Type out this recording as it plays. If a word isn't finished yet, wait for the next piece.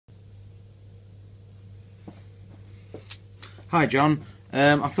Hi John,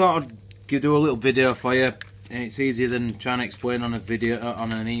 I thought I'd do a little video for you. It's easier than trying to explain on a video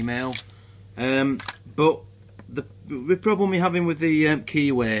on an email. But the problem you're having with the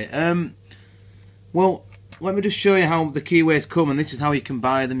Keyway, well, let me just show you how the Keyways come, and this is how you can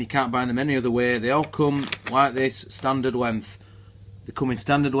buy them. You can't buy them any other way. They all come like this, standard length. They come in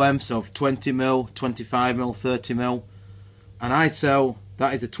standard lengths of 20mm, 25mm, 30mm, and I sell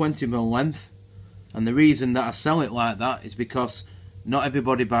that is a 20mm length. And the reason that I sell it like that is because not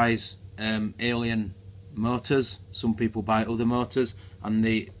everybody buys Alien motors. Some people buy other motors, and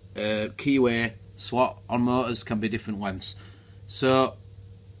the Keyway slot on motors can be different lengths. So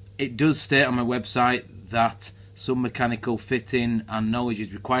it does state on my website that some mechanical fitting and knowledge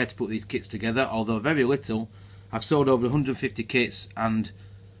is required to put these kits together, although very little. I've sold over 150 kits, and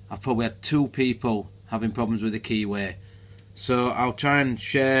I've probably had 2 people having problems with the Keyway. So I'll try and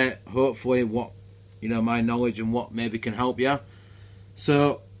share, hopefully, what my knowledge and what maybe can help you.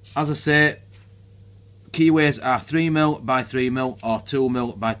 So, as I say, Keyways are 3mm by 3mm or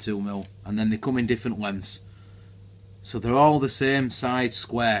 2mm by 2mm, and then they come in different lengths. So they're all the same size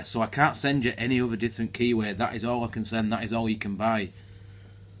square, so I can't send you any other different Keyway. That is all I can send, that is all you can buy.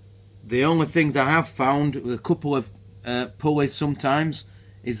 The only things I have found with a couple of pulleys sometimes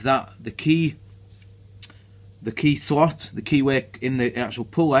is that the key slot, the Keyway in the actual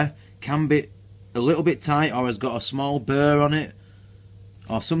pulley, can be a little bit tight or has got a small burr on it,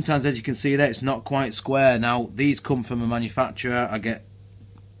 or sometimes, as you can see there, it's not quite square. Now these come from a manufacturer. I get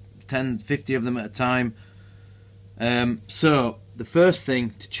 10, 50 of them at a time. So the first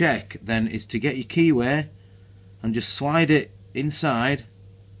thing to check then is to get your Keyway and just slide it inside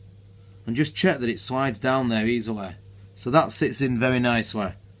and just check that it slides down there easily. So that sits in very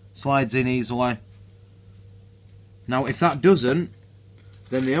nicely, slides in easily. Now if that doesn't,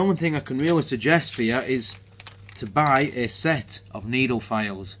 then the only thing I can really suggest for you is to buy a set of needle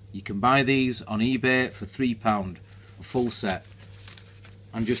files. You can buy these on eBay for £3, a full set.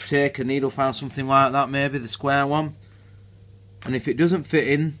 And just take a needle file, something like that, maybe the square one. And if it doesn't fit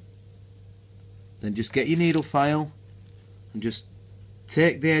in, then just get your needle file and just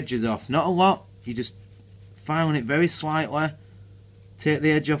take the edges off. Not a lot, you just filing it very slightly. Take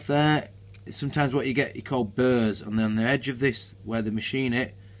the edge off there. It's sometimes what you get, you call burrs, and then the edge of this where they machine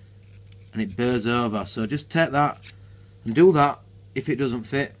it, and it burrs over. So just take that and do that if it doesn't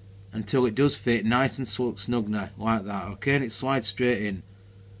fit until it does fit nice and snug now, like that, okay? And it slides straight in.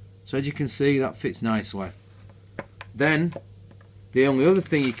 So as you can see, that fits nicely. Then the only other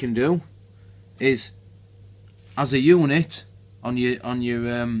thing you can do is, as a unit on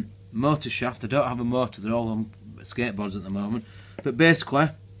your motor shaft. I don't have a motor, they're all on skateboards at the moment, but basically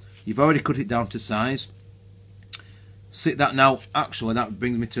you've already cut it down to size. Sit that now. Actually, that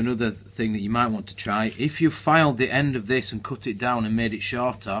brings me to another thing that you might want to try. If you filed the end of this and cut it down and made it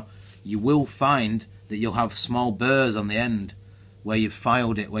shorter, you will find that you'll have small burrs on the end where you've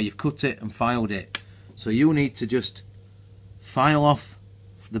filed it, where you've cut it and filed it. So you need to just file off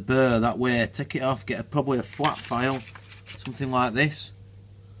the burr that way. Take it off, get probably a flat file, something like this,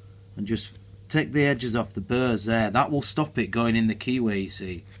 and just take the edges off the burrs there. That will stop it going in the Keyway, you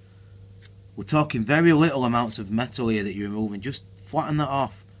see. We're talking very little amounts of metal here that you're removing. Just flatten that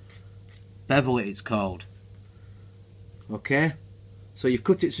off. Bevel it, it's called. Okay? So you've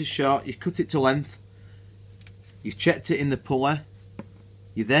cut it to short, you've cut it to length, you've checked it in the pulley.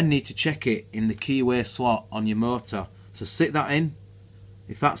 You then need to check it in the Keyway slot on your motor. So sit that in.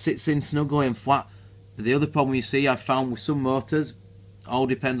 If that sits in snugly and flat. The other problem you see I've found with some motors, all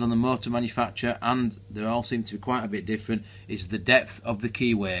depends on the motor manufacturer, and they all seem to be quite a bit different, is the depth of the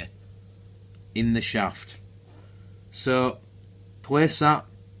Keyway in the shaft. So place that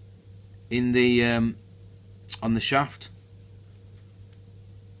in the on the shaft,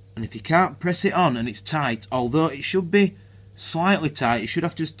 and if you can't press it on and it's tight, although it should be slightly tight, you should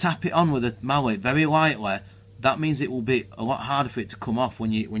have to just tap it on with a mallet very lightly. That means it will be a lot harder for it to come off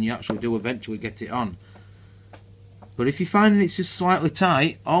when you actually do eventually get it on. But if you're finding it's just slightly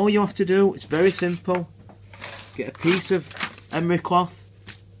tight, all you have to do, it's very simple, get a piece of emery cloth,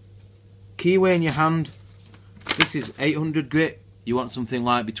 Keyway in your hand. This is 800 grit. You want something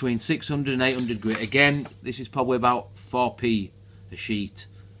like between 600 and 800 grit. Again, this is probably about 4p a sheet.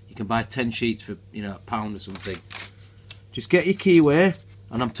 You can buy 10 sheets for a pound or something. Just get your Keyway,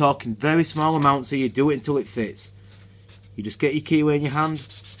 and I'm talking very small amounts, so you do it until it fits. You just get your Keyway in your hand,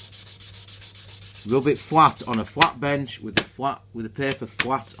 rub it flat on a flat bench with the paper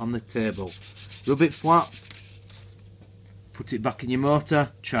flat on the table. Rub it flat, put it back in your motor,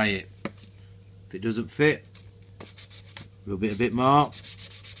 try it. If it doesn't fit, rub it a bit more.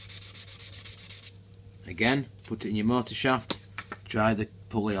 Again, put it in your motor shaft, try the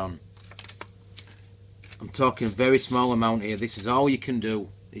pulley on. I'm talking a very small amount here. This is all you can do.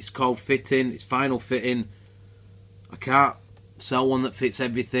 It's called fitting, it's final fitting. I can't sell one that fits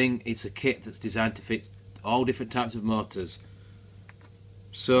everything. It's a kit that's designed to fit all different types of motors.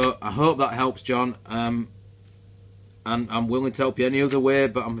 So I hope that helps, John. And I'm willing to help you any other way,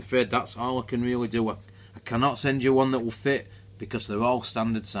 but I'm afraid that's all I can really do. I cannot send you one that will fit because they're all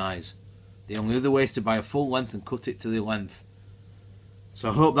standard size. The only other way is to buy a full length and cut it to the length. So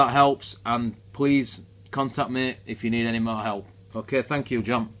I hope that helps, and please contact me if you need any more help. Okay, thank you,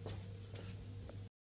 John.